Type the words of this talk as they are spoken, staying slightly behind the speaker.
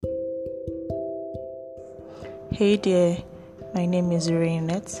Hey there, my name is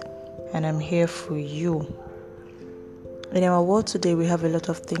Rainette and I'm here for you. In our world today, we have a lot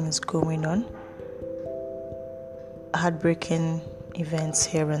of things going on, heartbreaking events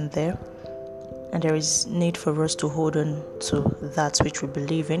here and there, and there is need for us to hold on to that which we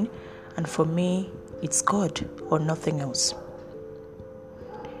believe in, and for me, it's God or nothing else.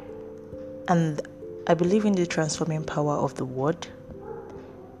 And I believe in the transforming power of the word,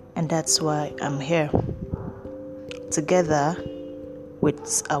 and that's why I'm here. Together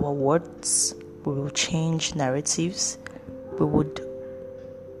with our words, we will change narratives, we would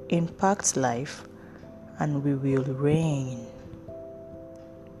impact life, and we will reign.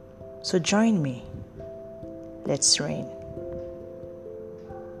 So join me. Let's reign.